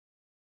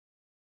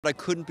I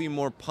couldn't be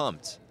more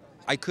pumped.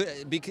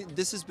 Because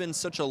this has been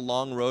such a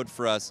long road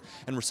for us,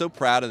 and we're so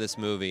proud of this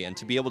movie, and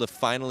to be able to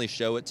finally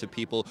show it to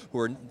people who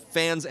are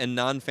fans and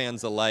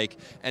non-fans alike,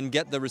 and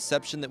get the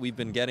reception that we've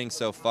been getting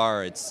so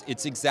far,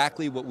 it's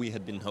exactly what we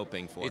had been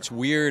hoping for. It's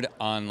weird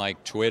on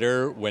like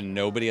Twitter when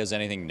nobody has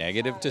anything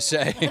negative to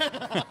say.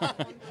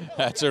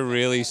 That's a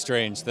really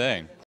strange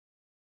thing.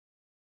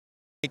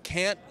 It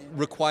can't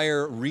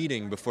require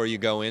reading before you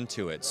go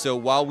into it. So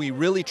while we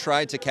really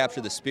tried to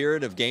capture the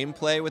spirit of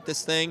gameplay with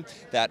this thing,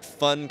 that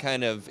fun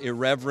kind of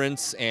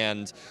irreverence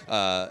and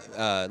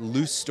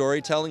loose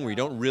storytelling where you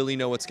don't really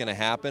know what's going to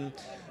happen,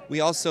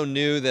 we also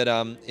knew that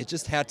it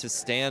just had to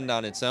stand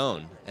on its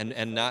own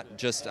and not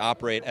just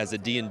operate as a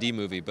D&D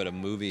movie, but a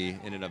movie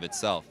in and of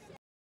itself.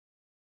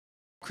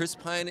 Chris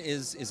Pine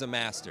is a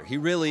master. He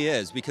really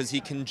is, because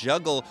he can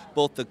juggle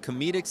both the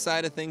comedic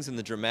side of things and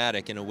the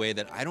dramatic in a way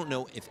that I don't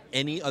know if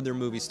any other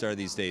movie star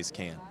these days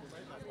can.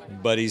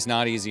 But he's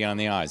not easy on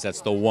the eyes. That's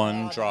the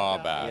one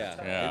drawback.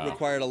 Yeah. It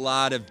required a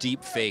lot of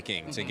deep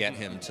faking to get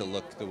him to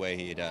look the way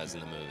he does in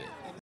the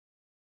movie.